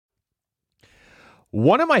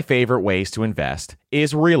One of my favorite ways to invest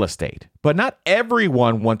is real estate, but not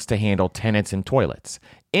everyone wants to handle tenants and toilets.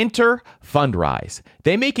 Enter Fundrise.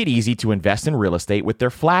 They make it easy to invest in real estate with their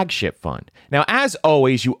flagship fund. Now, as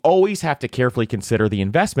always, you always have to carefully consider the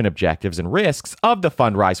investment objectives and risks of the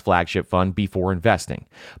Fundrise flagship fund before investing.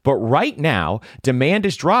 But right now, demand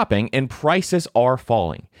is dropping and prices are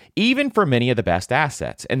falling, even for many of the best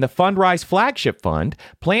assets. And the Fundrise flagship fund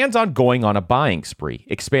plans on going on a buying spree,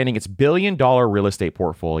 expanding its billion-dollar real estate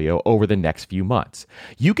portfolio over the next few months.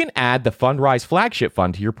 You can add the Fundrise flagship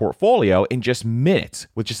fund to your portfolio in just minutes,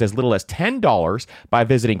 with just as little as $10 by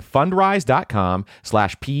visiting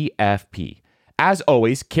fundrise.com/PFP. As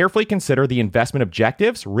always, carefully consider the investment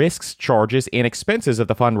objectives, risks, charges, and expenses of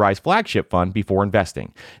the Fundrise flagship fund before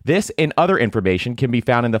investing. This and other information can be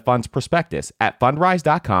found in the fund's prospectus at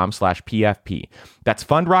fundrise.com/PFP. That's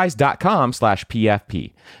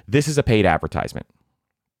fundrise.com/PFP. This is a paid advertisement.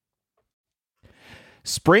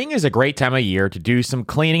 Spring is a great time of year to do some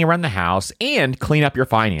cleaning around the house and clean up your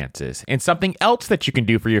finances. And something else that you can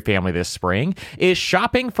do for your family this spring is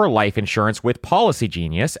shopping for life insurance with Policy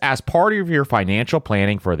Genius as part of your financial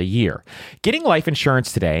planning for the year. Getting life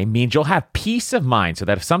insurance today means you'll have peace of mind so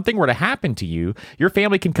that if something were to happen to you, your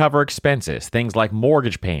family can cover expenses, things like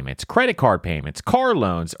mortgage payments, credit card payments, car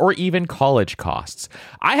loans, or even college costs.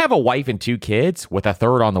 I have a wife and 2 kids, with a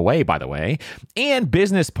third on the way, by the way, and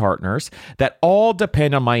business partners that all depend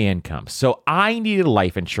on my income. So I needed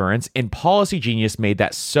life insurance, and Policy Genius made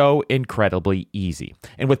that so incredibly easy.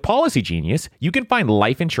 And with Policy Genius, you can find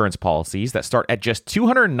life insurance policies that start at just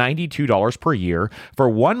 $292 per year for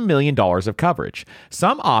 $1 million of coverage.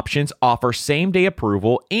 Some options offer same-day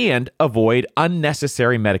approval and avoid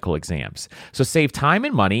unnecessary medical exams. So save time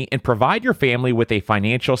and money and provide your family with a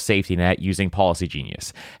financial safety net using Policy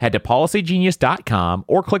Genius. Head to policygenius.com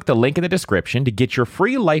or click the link in the description to get your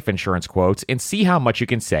free life insurance quotes and see how much you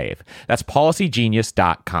can save. That's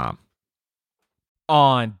policygenius.com.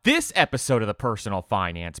 On this episode of the Personal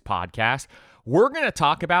Finance Podcast, we're going to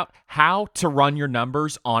talk about how to run your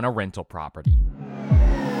numbers on a rental property.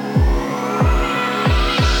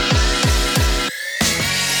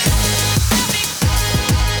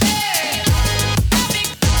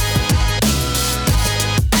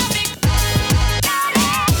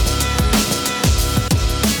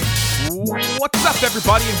 What's up,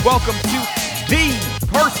 everybody, and welcome to the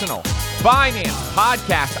Personal Finance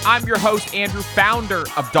Podcast. I'm your host, Andrew, founder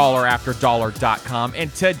of DollarAfterDollar.com,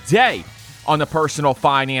 and today on the Personal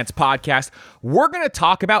Finance Podcast, we're going to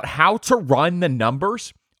talk about how to run the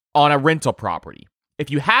numbers on a rental property. If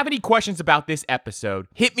you have any questions about this episode,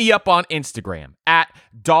 hit me up on Instagram at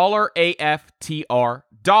 $AFTR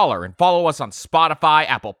and follow us on Spotify,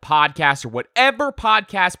 Apple Podcasts, or whatever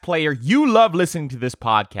podcast player you love listening to this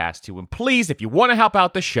podcast to. And please, if you want to help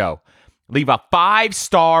out the show, leave a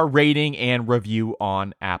 5-star rating and review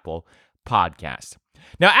on Apple Podcasts.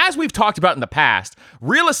 Now, as we've talked about in the past,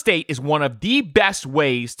 real estate is one of the best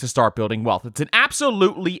ways to start building wealth. It's an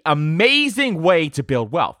absolutely amazing way to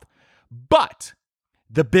build wealth. But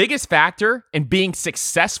the biggest factor in being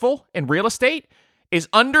successful in real estate is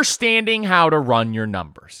understanding how to run your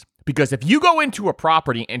numbers. Because if you go into a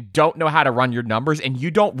property and don't know how to run your numbers and you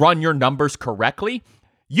don't run your numbers correctly,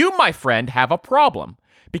 you, my friend, have a problem.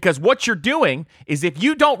 Because what you're doing is if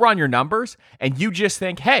you don't run your numbers and you just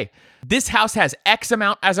think, hey, this house has X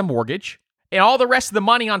amount as a mortgage and all the rest of the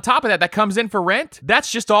money on top of that comes in for rent, that's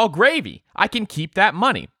just all gravy. I can keep that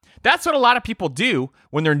money. That's what a lot of people do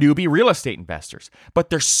when they're newbie real estate investors.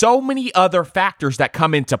 But there's so many other factors that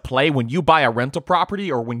come into play when you buy a rental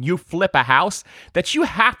property or when you flip a house that you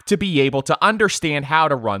have to be able to understand how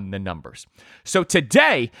to run the numbers. So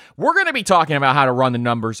today, we're going to be talking about how to run the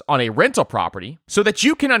numbers on a rental property so that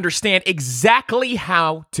you can understand exactly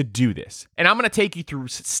how to do this. And I'm going to take you through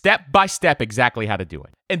step by step exactly how to do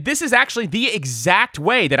it. And this is actually the exact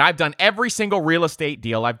way that I've done every single real estate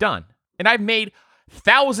deal I've done. And I've made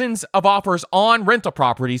thousands of offers on rental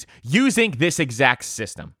properties using this exact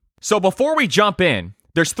system. So before we jump in,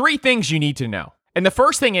 there's 3 things you need to know. And the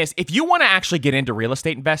first thing is, if you want to actually get into real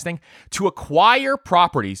estate investing, to acquire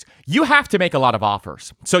properties, you have to make a lot of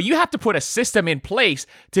offers. So you have to put a system in place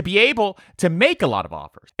to be able to make a lot of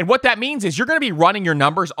offers. And what that means is you're going to be running your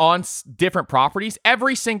numbers on different properties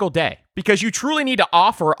every single day because you truly need to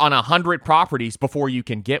offer on 100 properties before you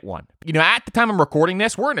can get one. You know, at the time I'm recording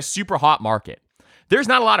this, we're in a super hot market. There's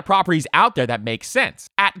not a lot of properties out there that make sense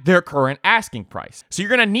at their current asking price. So you're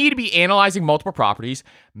going to need to be analyzing multiple properties,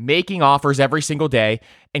 making offers every single day,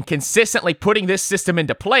 and consistently putting this system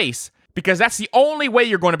into place because that's the only way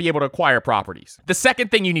you're going to be able to acquire properties. The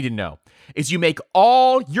second thing you need to know is you make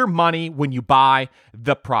all your money when you buy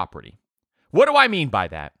the property. What do I mean by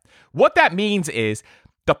that? What that means is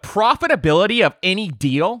the profitability of any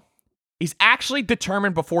deal is actually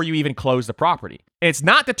determined before you even close the property. And it's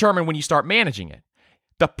not determined when you start managing it.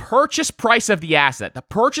 The purchase price of the asset, the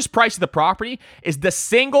purchase price of the property is the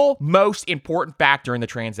single most important factor in the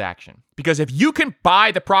transaction. Because if you can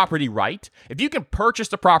buy the property right, if you can purchase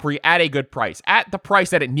the property at a good price, at the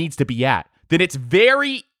price that it needs to be at, then it's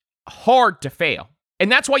very hard to fail.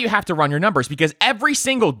 And that's why you have to run your numbers, because every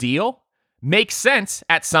single deal makes sense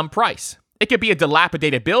at some price. It could be a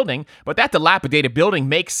dilapidated building, but that dilapidated building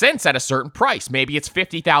makes sense at a certain price. Maybe it's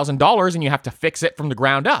 $50,000 and you have to fix it from the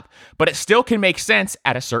ground up, but it still can make sense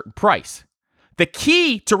at a certain price. The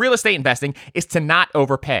key to real estate investing is to not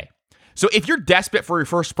overpay. So if you're desperate for your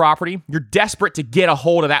first property, you're desperate to get a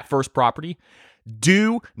hold of that first property,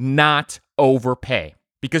 do not overpay.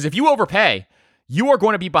 Because if you overpay, you are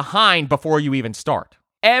going to be behind before you even start.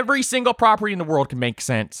 Every single property in the world can make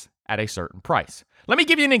sense at a certain price. Let me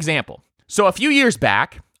give you an example. So a few years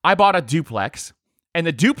back, I bought a duplex, and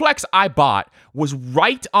the duplex I bought was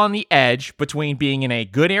right on the edge between being in a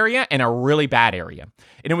good area and a really bad area.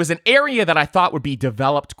 And it was an area that I thought would be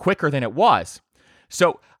developed quicker than it was.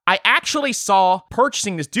 So I actually saw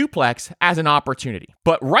purchasing this duplex as an opportunity.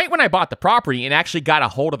 But right when I bought the property and actually got a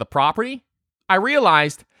hold of the property, I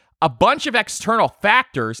realized a bunch of external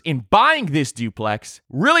factors in buying this duplex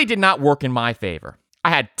really did not work in my favor. I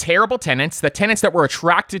had terrible tenants. The tenants that were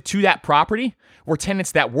attracted to that property were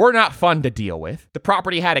tenants that were not fun to deal with. The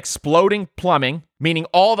property had exploding plumbing, meaning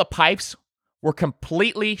all the pipes were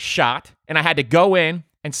completely shot, and I had to go in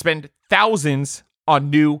and spend thousands on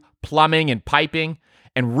new plumbing and piping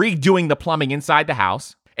and redoing the plumbing inside the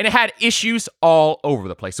house. And it had issues all over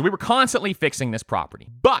the place. So we were constantly fixing this property.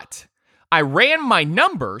 But I ran my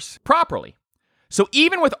numbers properly. So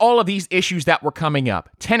even with all of these issues that were coming up,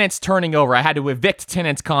 tenants turning over, I had to evict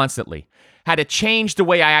tenants constantly, had to change the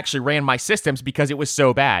way I actually ran my systems because it was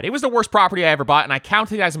so bad. It was the worst property I ever bought, and I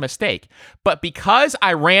counted it as a mistake. But because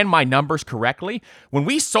I ran my numbers correctly, when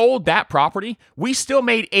we sold that property, we still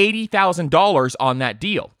made $80,000 on that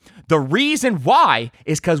deal. The reason why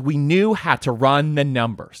is because we knew how to run the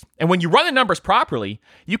numbers. And when you run the numbers properly,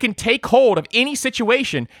 you can take hold of any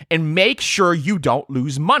situation and make sure you don't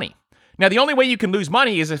lose money. Now, the only way you can lose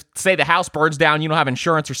money is if, say, the house burns down, you don't have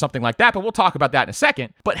insurance or something like that, but we'll talk about that in a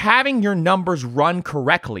second. But having your numbers run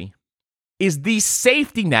correctly is the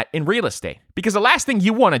safety net in real estate. Because the last thing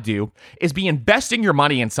you want to do is be investing your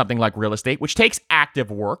money in something like real estate, which takes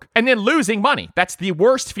active work, and then losing money. That's the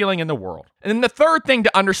worst feeling in the world. And then the third thing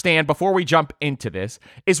to understand before we jump into this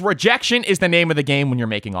is rejection is the name of the game when you're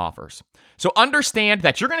making offers. So understand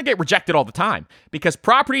that you're going to get rejected all the time because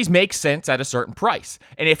properties make sense at a certain price.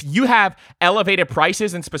 And if you have elevated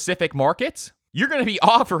prices in specific markets, you're going to be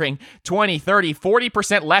offering 20, 30,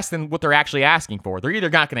 40% less than what they're actually asking for. They're either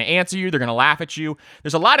not going to answer you, they're going to laugh at you.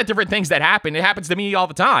 There's a lot of different things that happen. It happens to me all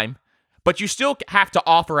the time. But you still have to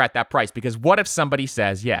offer at that price because what if somebody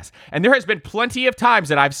says yes? And there has been plenty of times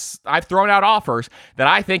that I've thrown out offers that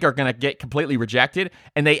I think are going to get completely rejected,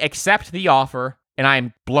 and they accept the offer, and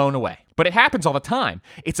I'm blown away. But it happens all the time.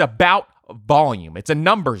 It's about volume. It's a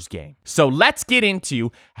numbers game. So let's get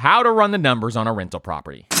into how to run the numbers on a rental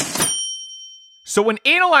property. So when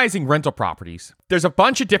analyzing rental properties, there's a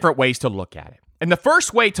bunch of different ways to look at it. And the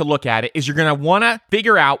first way to look at it is you're going to want to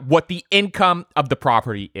figure out what the income of the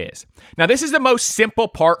property is. Now, this is the most simple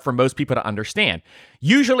part for most people to understand.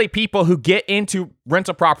 Usually people who get into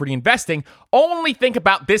rental property investing only think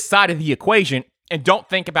about this side of the equation and don't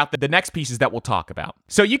think about the next pieces that we'll talk about.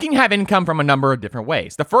 So you can have income from a number of different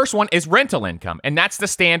ways. The first one is rental income, and that's the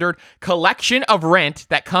standard collection of rent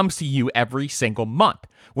that comes to you every single month.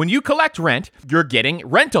 When you collect rent, you're getting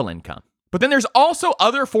rental income. But then there's also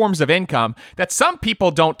other forms of income that some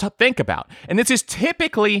people don't think about. And this is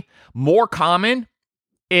typically more common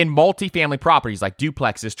in multifamily properties like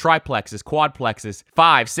duplexes, triplexes, quadplexes,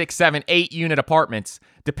 5, 6, 7, 8 unit apartments.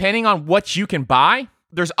 Depending on what you can buy,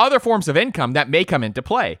 there's other forms of income that may come into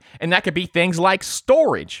play. And that could be things like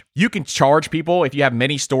storage. You can charge people, if you have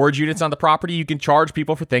many storage units on the property, you can charge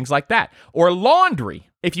people for things like that. Or laundry.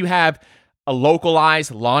 If you have a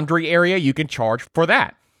localized laundry area, you can charge for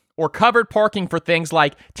that. Or covered parking for things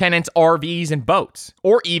like tenants' RVs and boats.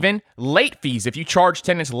 Or even late fees. If you charge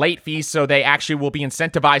tenants late fees so they actually will be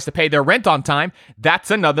incentivized to pay their rent on time,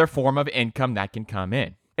 that's another form of income that can come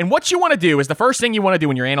in. And what you want to do is the first thing you want to do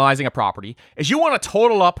when you're analyzing a property is you want to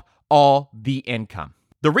total up all the income.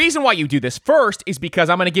 The reason why you do this first is because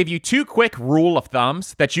I'm going to give you 2 quick rule of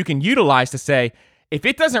thumbs that you can utilize to say, if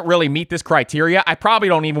it doesn't really meet this criteria, I probably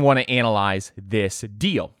don't even want to analyze this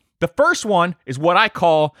deal. The first one is what I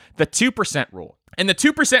call the 2% rule. And the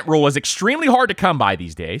 2% rule is extremely hard to come by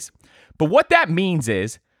these days. But what that means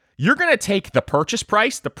is you're going to take the purchase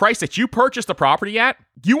price, the price that you purchased the property at,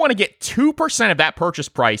 you want to get 2% of that purchase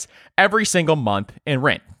price every single month in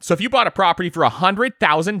rent. So if you bought a property for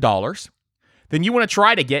 $100,000, then you want to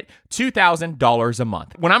try to get $2,000 a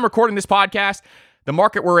month. When I'm recording this podcast, the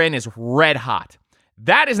market we're in is red hot.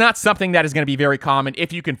 That is not something that is going to be very common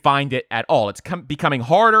if you can find it at all. It's becoming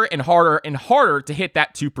harder and harder and harder to hit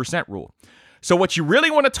that 2% rule. So what you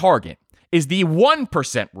really want to target is the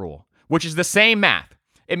 1% rule, which is the same math.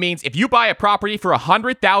 It means if you buy a property for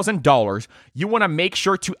 $100,000, you want to make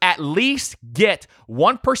sure to at least get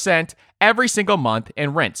 1% every single month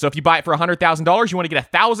in rent. So if you buy it for $100,000, you want to get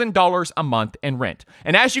 $1,000 a month in rent.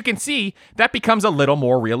 And as you can see, that becomes a little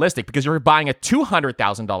more realistic because you're buying a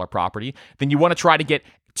 $200,000 property, then you want to try to get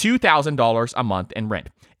 $2,000 a month in rent.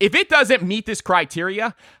 If it doesn't meet this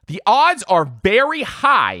criteria, the odds are very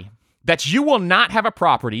high that you will not have a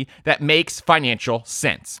property that makes financial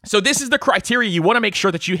sense. So this is the criteria you want to make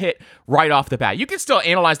sure that you hit right off the bat. You can still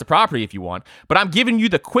analyze the property if you want, but I'm giving you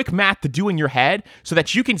the quick math to do in your head so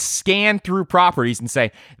that you can scan through properties and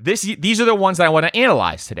say, these are the ones that I want to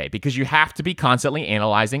analyze today, because you have to be constantly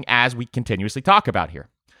analyzing as we continuously talk about here.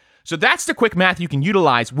 So that's the quick math you can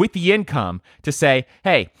utilize with the income to say,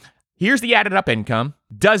 hey, here's the added up income.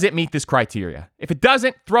 Does it meet this criteria? If it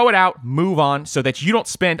doesn't, throw it out, move on so that you don't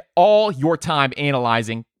spend all your time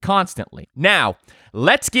analyzing constantly. Now,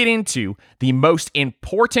 let's get into the most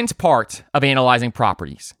important part of analyzing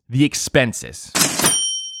properties, the expenses.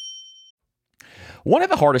 One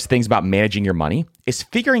of the hardest things about managing your money is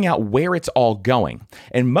figuring out where it's all going.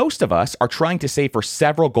 And most of us are trying to save for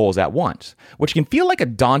several goals at once, which can feel like a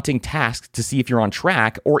daunting task to see if you're on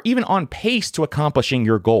track or even on pace to accomplishing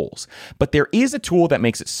your goals. But there is a tool that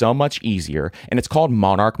makes it so much easier, and it's called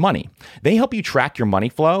Monarch Money. They help you track your money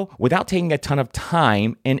flow without taking a ton of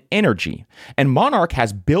time and energy. And Monarch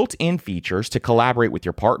has built-in features to collaborate with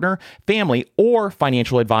your partner, family, or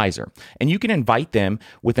financial advisor. And you can invite them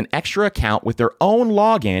with an extra account with their own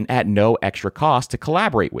login at no extra cost to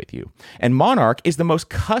collaborate with you. And Monarch is the most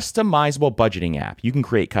customizable budgeting app. You can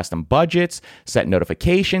create custom budgets, set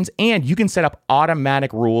notifications, and you can set up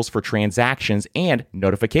automatic rules for transactions and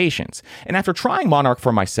notifications. And after trying Monarch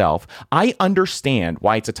for myself, I understand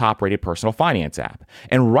why it's a top-rated personal finance app.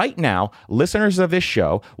 And right now, listeners of this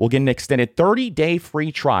show will get an extended 30-day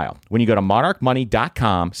free trial when you go to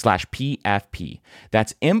monarchmoney.com/PFP.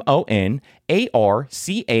 That's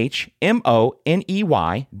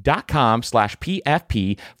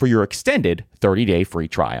MonarchMoney.com/PFP for your extended 30-day free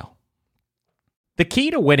trial. The key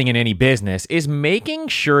to winning in any business is making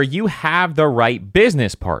sure you have the right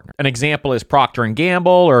business partner. An example is Procter &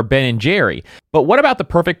 Gamble or Ben & Jerry. But what about the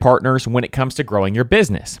perfect partners when it comes to growing your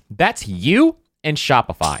business? That's you and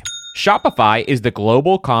Shopify. Shopify is the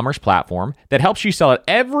global commerce platform that helps you sell at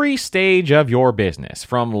every stage of your business,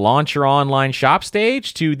 from launch your online shop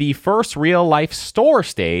stage to the first real life store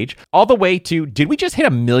stage, all the way to did we just hit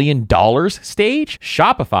 $1 million stage?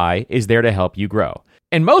 Shopify is there to help you grow.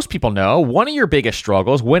 And most people know one of your biggest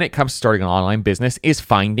struggles when it comes to starting an online business is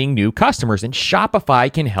finding new customers, and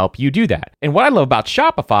Shopify can help you do that. And what I love about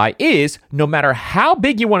Shopify is no matter how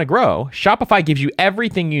big you want to grow, Shopify gives you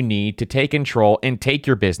everything you need to take control and take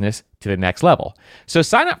your business to the next level. So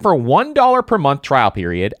sign up for a $1 per month trial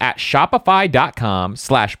period at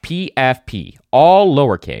shopify.com/PFP, all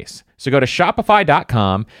lowercase. So go to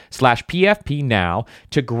shopify.com/PFP now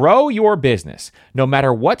to grow your business, no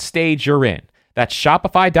matter what stage you're in. That's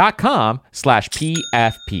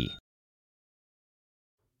shopify.com/PFP.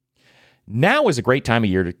 Now is a great time of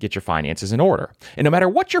year to get your finances in order. And no matter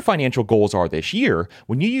what your financial goals are this year,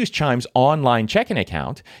 when you use Chime's online checking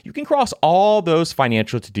account, you can cross all those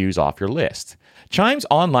financial to-dos off your list. Chime's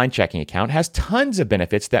online checking account has tons of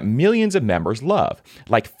benefits that millions of members love,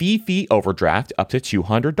 like fee overdraft up to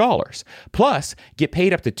 $200. Plus, get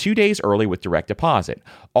paid up to 2 days early with direct deposit,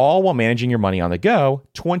 all while managing your money on the go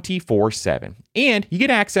 24/7. And you get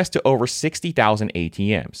access to over 60,000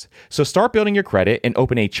 ATMs. So start building your credit and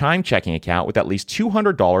open a Chime checking account with at least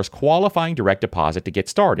 $200 qualifying direct deposit to get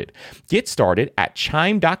started. Get started at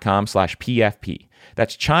chime.com/PFP.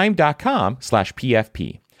 That's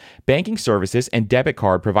chime.com/PFP. Banking services and debit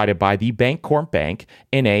card provided by the Bancorp Bank,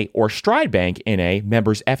 N.A. or Stride Bank, N.A.,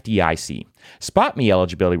 members FDIC. SpotMe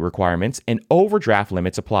eligibility requirements and overdraft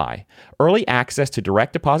limits apply. Early access to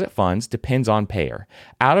direct deposit funds depends on payer.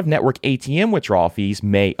 Out-of-network ATM withdrawal fees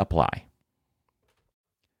may apply.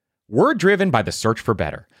 We're driven by the search for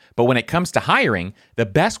better. But when it comes to hiring, the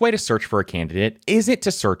best way to search for a candidate isn't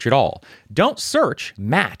to search at all. Don't search,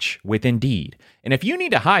 match with Indeed. And if you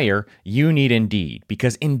need to hire, you need Indeed,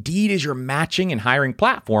 because Indeed is your matching and hiring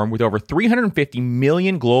platform with over 350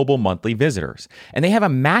 million global monthly visitors. And they have a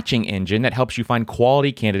matching engine that helps you find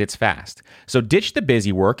quality candidates fast. So ditch the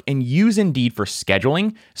busy work and use Indeed for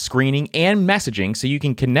scheduling, screening, and messaging so you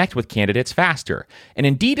can connect with candidates faster. And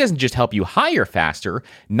Indeed doesn't just help you hire faster.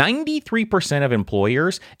 93% of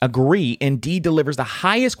employers agree Indeed delivers the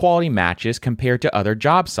highest quality matches compared to other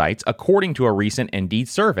job sites, according to a recent Indeed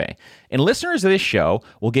survey. And listeners of this show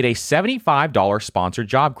will get a $75 sponsored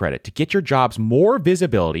job credit to get your jobs more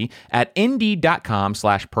visibility at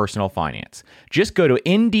Indeed.com/personalfinance. Just go to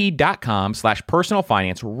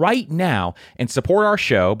Indeed.com/personalfinance right now and support our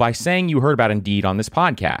show by saying you heard about Indeed on this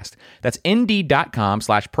podcast. That's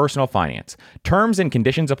Indeed.com/personalfinance. Terms and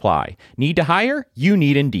conditions apply. Need to hire? You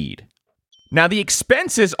need Indeed. Now, the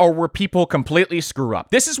expenses are where people completely screw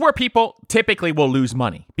up. This is where people typically will lose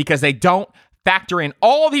money because they don't factor in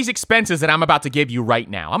all these expenses that I'm about to give you right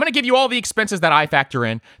now. I'm going to give you all the expenses that I factor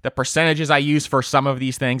in, the percentages I use for some of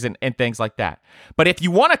these things and things like that. But if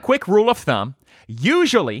you want a quick rule of thumb,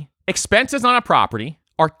 usually expenses on a property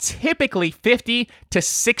are typically 50 to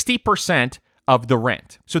 60% of the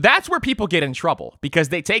rent. So that's where people get in trouble because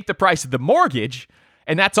they take the price of the mortgage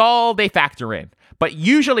and that's all they factor in. But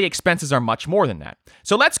usually expenses are much more than that.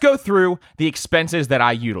 So let's go through the expenses that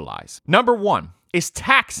I utilize. Number one is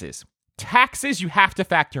taxes. Taxes you have to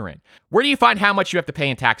factor in. Where do you find how much you have to pay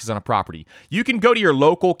in taxes on a property? You can go to your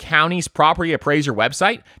local county's property appraiser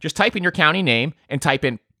website. Just type in your county name and type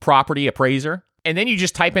in property appraiser. And then you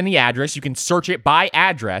just type in the address. You can search it by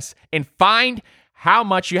address and find how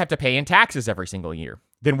much you have to pay in taxes every single year.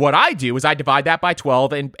 Then what I do is I divide that by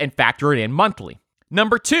 12 and factor it in monthly.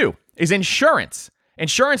 Number two is insurance.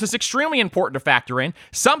 Insurance is extremely important to factor in.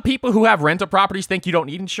 Some people who have rental properties think you don't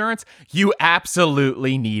need insurance. You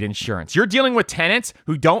absolutely need insurance. You're dealing with tenants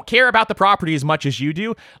who don't care about the property as much as you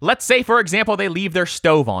do. Let's say, for example, they leave their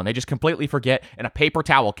stove on. They just completely forget and a paper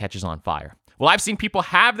towel catches on fire. Well, I've seen people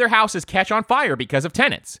have their houses catch on fire because of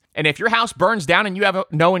tenants. And if your house burns down and you have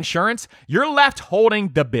no insurance, you're left holding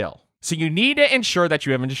the bill. So you need to ensure that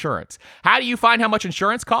you have insurance. How do you find how much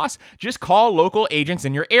insurance costs? Just call local agents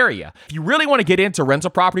in your area. If you really want to get into rental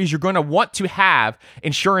properties, you're going to want to have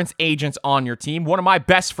insurance agents on your team. One of my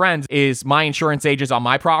best friends is my insurance agent on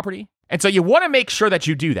my property. And so you want to make sure that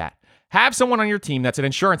you do that. Have someone on your team that's an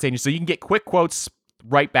insurance agent so you can get quick quotes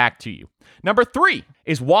right back to you. Number three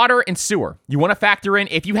is water and sewer. You want to factor in,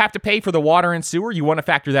 if you have to pay for the water and sewer, you want to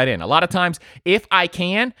factor that in. A lot of times, if I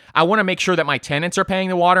can, I want to make sure that my tenants are paying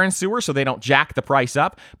the water and sewer so they don't jack the price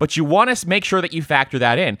up, but you want to make sure that you factor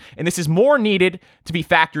that in. And this is more needed to be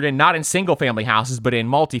factored in, not in single family houses, but in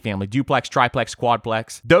multifamily, duplex, triplex,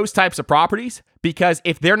 quadplex, those types of properties. Because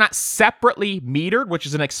if they're not separately metered, which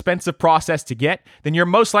is an expensive process to get, then you're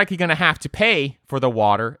most likely going to have to pay for the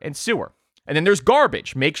water and sewer. And then there's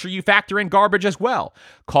garbage. Make sure you factor in garbage as well.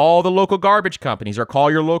 Call the local garbage companies or call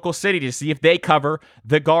your local city to see if they cover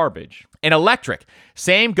the garbage. And electric,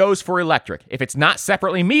 same goes for electric. If it's not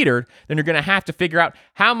separately metered, then you're going to have to figure out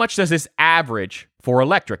how much does this average for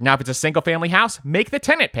electric. Now, if it's a single family house, make the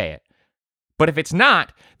tenant pay it. But if it's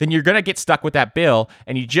not, then you're going to get stuck with that bill,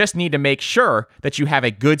 and you just need to make sure that you have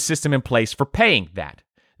a good system in place for paying that.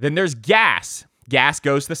 Then there's gas. Gas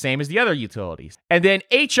goes the same as the other utilities. And then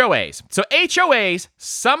HOAs. So HOAs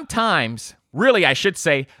sometimes, really I should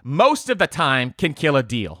say, most of the time can kill a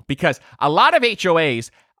deal because a lot of HOAs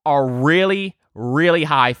are really, really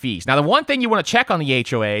high fees. Now, the one thing you want to check on the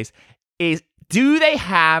HOAs is, do they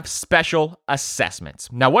have special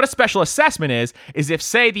assessments? Now, what a special assessment is if,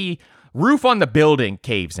 say, the roof on the building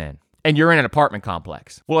caves in and you're in an apartment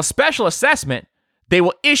complex. Well, a special assessment they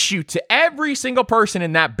will issue to every single person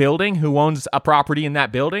in that building who owns a property in that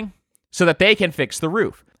building so that they can fix the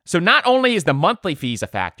roof. So not only is the monthly fees a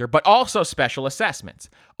factor, but also special assessments.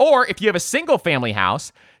 Or if you have a single family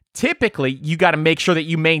house, typically you got to make sure that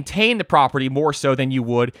you maintain the property more so than you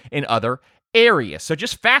would in other areas. So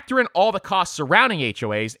just factor in all the costs surrounding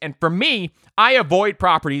HOAs. And for me, I avoid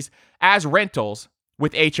properties as rentals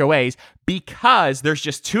with HOAs because there's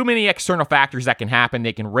just too many external factors that can happen.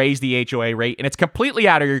 They can raise the HOA rate and it's completely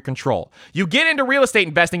out of your control. You get into real estate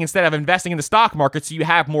investing instead of investing in the stock market so you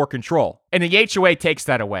have more control. And the HOA takes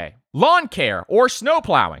that away. Lawn care or snow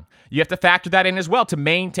plowing. You have to factor that in as well to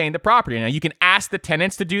maintain the property. Now you can ask the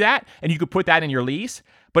tenants to do that and you could put that in your lease.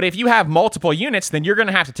 But if you have multiple units, then you're going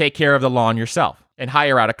to have to take care of the lawn yourself and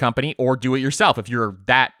hire out a company or do it yourself if you're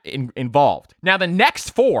that involved. Now the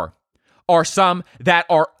next four are some that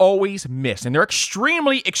are always missed, and they're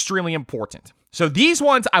extremely, extremely important. So these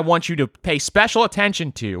ones I want you to pay special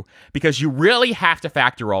attention to because you really have to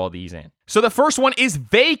factor all of these in. So the first one is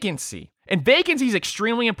vacancy. And vacancy is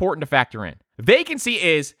extremely important to factor in. Vacancy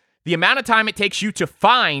is the amount of time it takes you to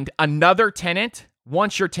find another tenant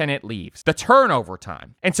once your tenant leaves, the turnover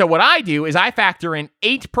time. And so what I do is I factor in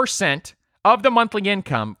 8% of the monthly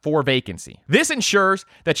income for vacancy. This ensures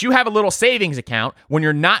that you have a little savings account when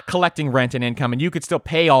you're not collecting rent and income and you could still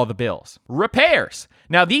pay all the bills. Repairs.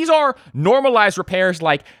 Now, these are normalized repairs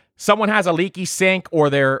like someone has a leaky sink or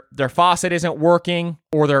their faucet isn't working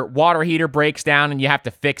or their water heater breaks down and you have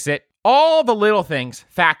to fix it. All the little things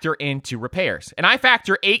factor into repairs. And I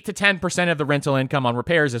factor 8 to 10% of the rental income on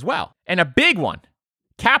repairs as well. And a big one,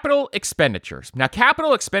 capital expenditures. Now,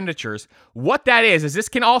 capital expenditures, what that is this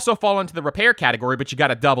can also fall into the repair category, but you got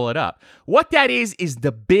to double it up. What that is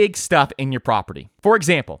the big stuff in your property. For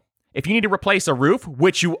example, if you need to replace a roof,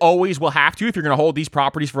 which you always will have to if you're going to hold these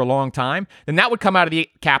properties for a long time, then that would come out of the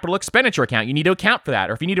capital expenditure account. You need to account for that.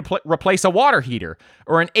 Or if you need to replace a water heater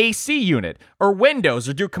or an AC unit or windows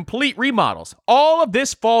or do complete remodels, all of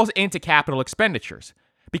this falls into capital expenditures.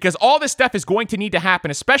 Because all this stuff is going to need to happen,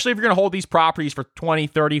 especially if you're going to hold these properties for 20,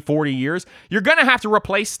 30, 40 years. You're going to have to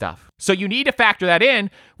replace stuff. So you need to factor that in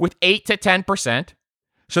with 8 to 10%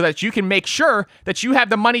 so that you can make sure that you have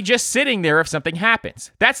the money just sitting there if something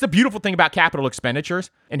happens. That's the beautiful thing about capital expenditures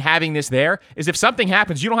and having this there is if something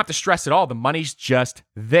happens, you don't have to stress at all. The money's just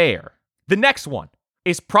there. The next one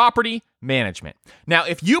is property management. Now,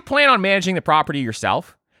 if you plan on managing the property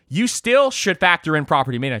yourself, you still should factor in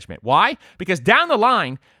property management. Why? Because down the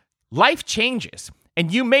line, life changes and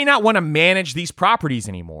you may not want to manage these properties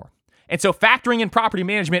anymore. And so factoring in property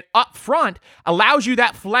management up front allows you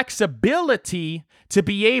that flexibility to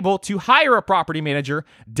be able to hire a property manager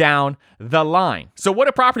down the line. So what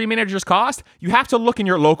do property managers cost? You have to look in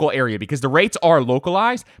your local area because the rates are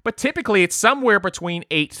localized, but typically it's somewhere between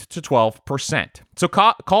 8 to 12%. So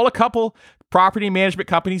call a couple property management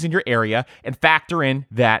companies in your area and factor in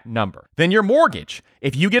that number. Then your mortgage.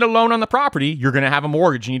 If you get a loan on the property, you're going to have a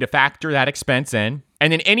mortgage. You need to factor that expense in.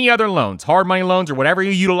 And then any other loans, hard money loans or whatever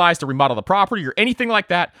you utilize to remodel the property or anything like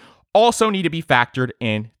that also need to be factored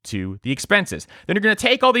into the expenses. Then you're going to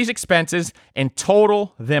take all these expenses and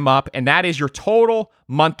total them up, and that is your total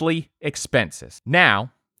monthly expenses.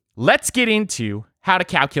 Now, let's get into how to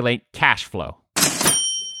calculate cash flow.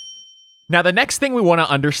 Now, the next thing we want to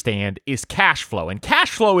understand is cash flow. And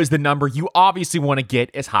cash flow is the number you obviously want to get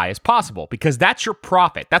as high as possible because that's your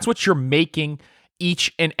profit. That's what you're making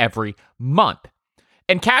each and every month.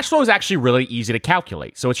 And cash flow is actually really easy to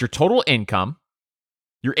calculate. So it's your total income,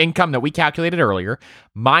 your income that we calculated earlier,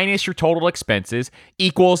 minus your total expenses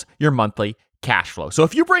equals your monthly cash flow. So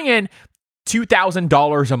if you bring in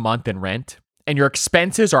 $2,000 a month in rent and your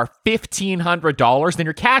expenses are $1,500, then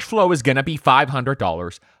your cash flow is going to be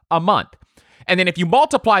 $500 a month. And then if you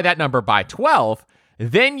multiply that number by 12,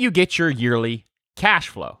 then you get your yearly cash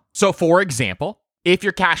flow. So for example, if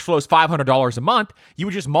your cash flow is $500 a month, you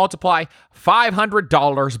would just multiply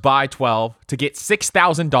 $500 by 12 to get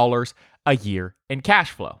 $6,000 a year in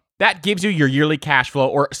cash flow. That gives you your yearly cash flow,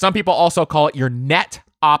 or some people also call it your net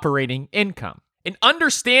operating income. And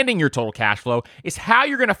understanding your total cash flow is how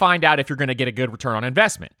you're going to find out if you're going to get a good return on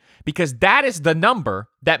investment, because that is the number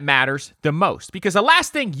that matters the most. Because the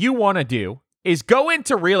last thing you want to do is go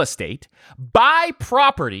into real estate, buy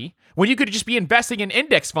property when you could just be investing in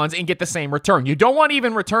index funds and get the same return. You don't want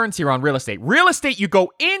even returns here on real estate. Real estate you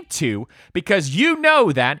go into because you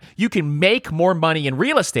know that you can make more money in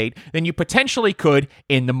real estate than you potentially could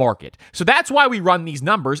in the market. So that's why we run these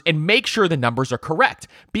numbers and make sure the numbers are correct.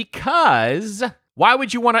 Because why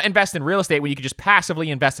would you want to invest in real estate when you could just passively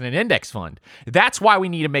invest in an index fund? That's why we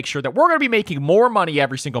need to make sure that we're going to be making more money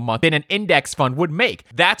every single month than an index fund would make.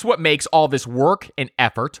 That's what makes all this work and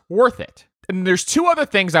effort worth it. And there's two other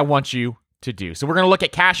things I want you to do. So we're going to look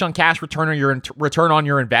at cash on cash return on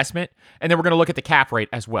your investment, and then we're going to look at the cap rate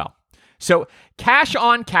as well. So cash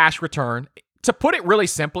on cash return, to put it really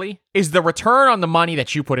simply, is the return on the money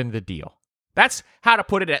that you put into the deal. That's how to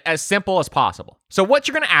put it as simple as possible. So what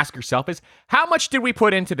you're going to ask yourself is, how much did we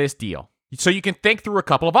put into this deal? So you can think through a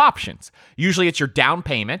couple of options. Usually it's your down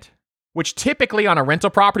payment, which typically on a rental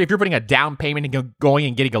property, if you're putting a down payment and going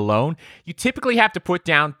and getting a loan, you typically have to put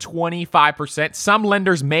down 25%. Some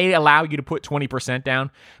lenders may allow you to put 20%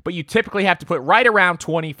 down, but you typically have to put right around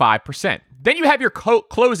 25%. Then you have your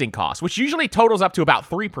closing costs, which usually totals up to about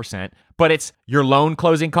 3%, but it's your loan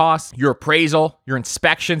closing costs, your appraisal, your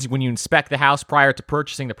inspections when you inspect the house prior to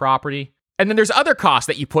purchasing the property. And then there's other costs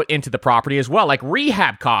that you put into the property as well, like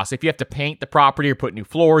rehab costs. If you have to paint the property or put new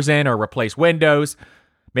floors in or replace windows,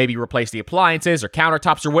 maybe replace the appliances or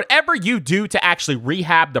countertops or whatever you do to actually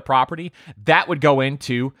rehab the property, that would go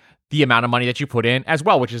into the amount of money that you put in as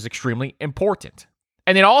well, which is extremely important.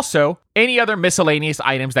 And then also any other miscellaneous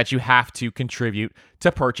items that you have to contribute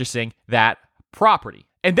to purchasing that property.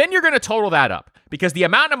 And then you're going to total that up because the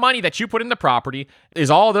amount of money that you put in the property is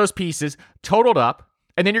all those pieces totaled up.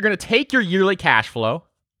 And then you're going to take your yearly cash flow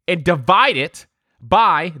and divide it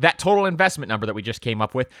by that total investment number that we just came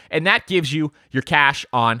up with. And that gives you your cash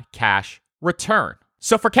on cash return.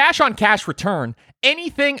 So for cash on cash return,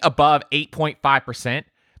 anything above 8.5%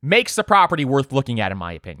 makes the property worth looking at, in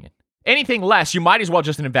my opinion. Anything less, you might as well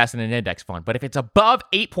just invest in an index fund. But if it's above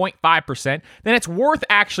 8.5%, then it's worth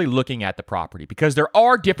actually looking at the property because there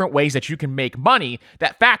are different ways that you can make money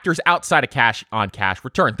that factors outside of cash on cash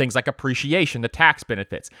return. Things like appreciation, the tax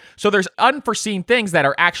benefits. So there's unforeseen things that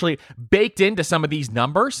are actually baked into some of these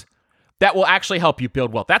numbers that will actually help you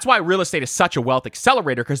build wealth. That's why real estate is such a wealth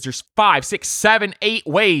accelerator because there's 5, 6, 7, 8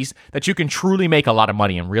 ways that you can truly make a lot of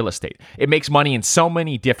money in real estate. It makes money in so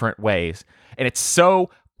many different ways. And it's so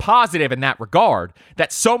positive in that regard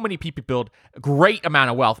that so many people build a great amount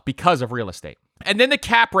of wealth because of real estate. And then the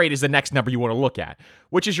cap rate is the next number you want to look at,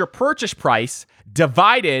 which is your purchase price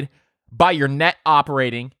divided by your net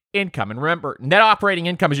operating income. And remember, net operating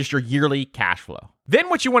income is just your yearly cash flow. Then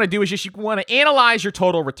what you want to do is just you want to analyze your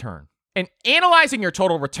total return. And analyzing your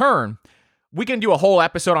total return, we can do a whole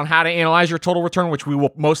episode on how to analyze your total return, which we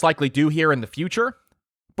will most likely do here in the future.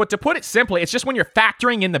 But to put it simply, it's just when you're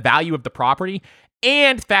factoring in the value of the property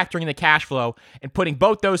and factoring in the cash flow and putting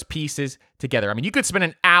both those pieces together. I mean, you could spend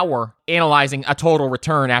an hour analyzing a total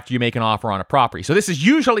return after you make an offer on a property. So this is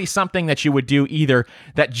usually something that you would do either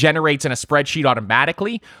that generates in a spreadsheet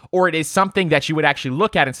automatically, or it is something that you would actually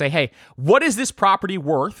look at and say, hey, what is this property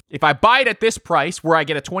worth? If I buy it at this price where I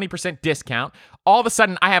get a 20% discount, all of a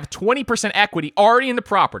sudden I have 20% equity already in the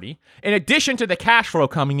property, in addition to the cash flow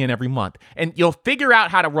coming in every month. And you'll figure out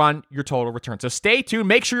how to run your total return. So stay tuned.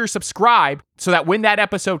 Make sure you're subscribed so that when that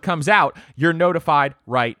episode comes out, you're notified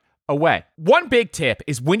right away. One big tip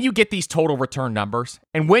is when you get these total return numbers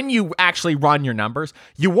and when you actually run your numbers,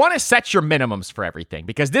 you want to set your minimums for everything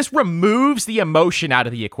because this removes the emotion out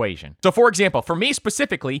of the equation. So for example, for me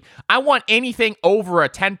specifically, I want anything over a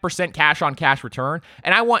 10% cash on cash return,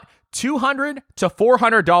 and I want $200 to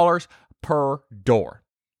 $400 per door.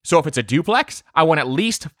 So if it's a duplex, I want at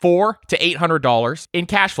least $400 to $800 in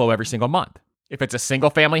cash flow every single month. If it's a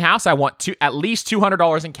single family house, I want at least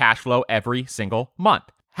 $200 in cash flow every single month.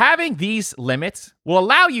 Having these limits will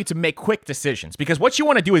allow you to make quick decisions because what you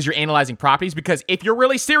want to do is you're analyzing properties, because if you're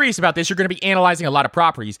really serious about this, you're going to be analyzing a lot of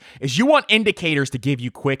properties, is you want indicators to give you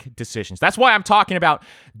quick decisions. That's why I'm talking about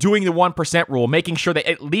doing the 1% rule, making sure that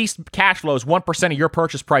at least cash flow is 1% of your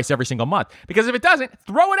purchase price every single month. Because if it doesn't,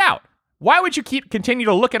 throw it out. Why would you continue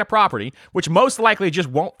to look at a property which most likely just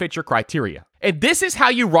won't fit your criteria? And this is how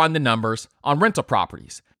you run the numbers on rental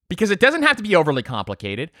properties. Because it doesn't have to be overly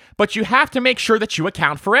complicated, but you have to make sure that you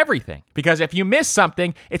account for everything. Because if you miss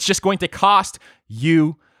something, it's just going to cost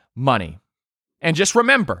you money. And just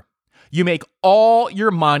remember, you make all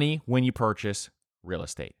your money when you purchase real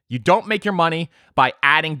estate. You don't make your money by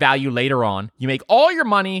adding value later on. You make all your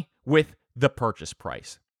money with the purchase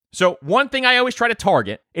price. So one thing I always try to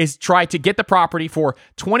target is try to get the property for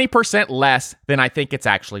 20% less than I think it's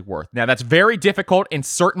actually worth. Now, that's very difficult in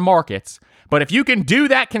certain markets, but if you can do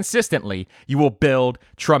that consistently, you will build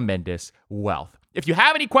tremendous wealth. If you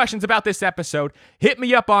have any questions about this episode, hit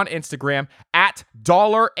me up on Instagram at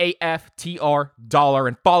 $AFTR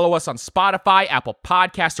and follow us on Spotify, Apple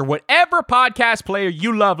Podcasts, or whatever podcast player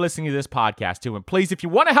you love listening to this podcast to. And please, if you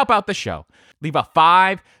want to help out the show, leave a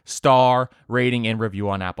 5-star rating and review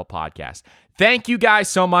on Apple Podcasts. Thank you guys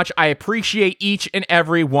so much. I appreciate each and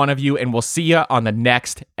every one of you, and we'll see you on the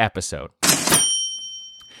next episode.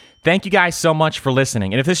 Thank you guys so much for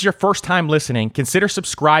listening. And if this is your first time listening, consider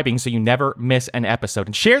subscribing so you never miss an episode.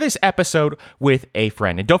 And share this episode with a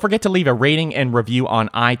friend. And don't forget to leave a rating and review on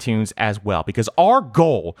iTunes as well, because our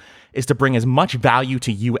goal is to bring as much value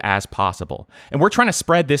to you as possible. And we're trying to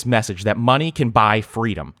spread this message that money can buy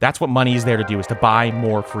freedom. That's what money is there to do, is to buy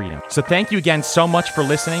more freedom. So thank you again so much for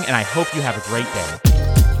listening, and I hope you have a great day.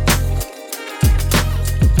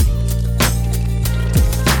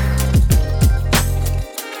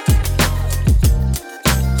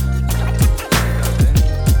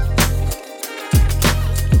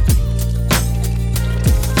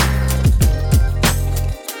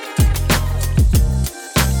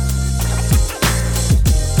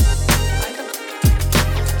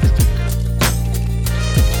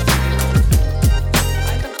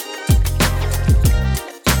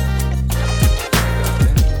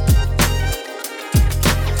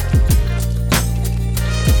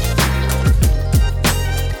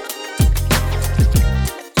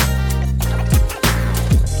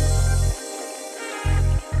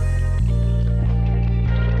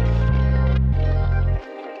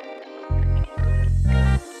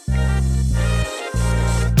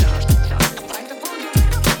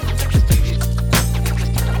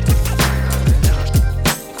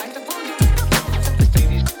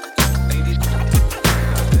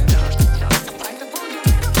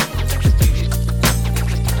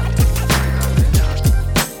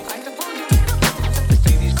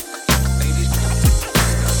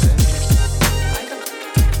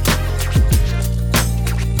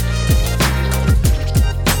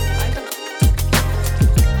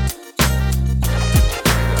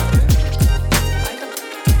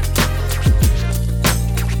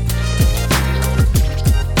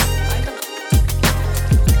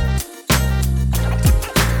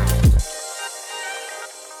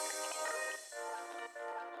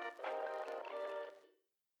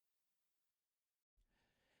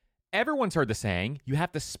 Everyone's heard the saying, you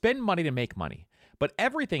have to spend money to make money. But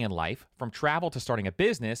everything in life, from travel to starting a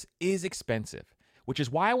business, is expensive, which is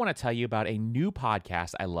why I want to tell you about a new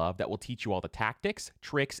podcast I love that will teach you all the tactics,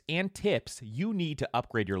 tricks, and tips you need to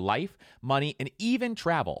upgrade your life, money, and even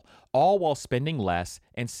travel, all while spending less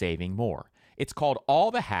and saving more. It's called All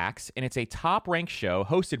the Hacks, and it's a top-ranked show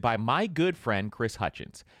hosted by my good friend Chris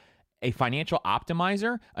Hutchins, a financial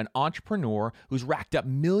optimizer, an entrepreneur who's racked up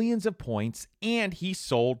millions of points, and he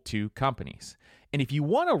sold 2 companies. And if you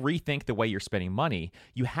want to rethink the way you're spending money,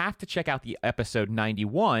 you have to check out the episode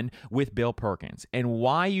 91 with Bill Perkins and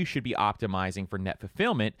why you should be optimizing for net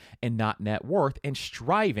fulfillment and not net worth and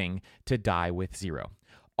striving to die with zero.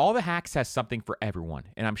 All the Hacks has something for everyone,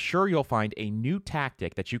 and I'm sure you'll find a new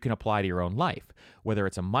tactic that you can apply to your own life, whether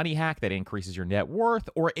it's a money hack that increases your net worth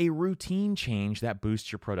or a routine change that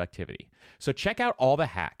boosts your productivity. So check out All the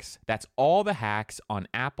Hacks. That's All the Hacks on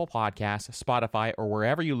Apple Podcasts, Spotify, or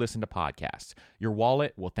wherever you listen to podcasts. Your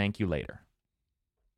wallet will thank you later.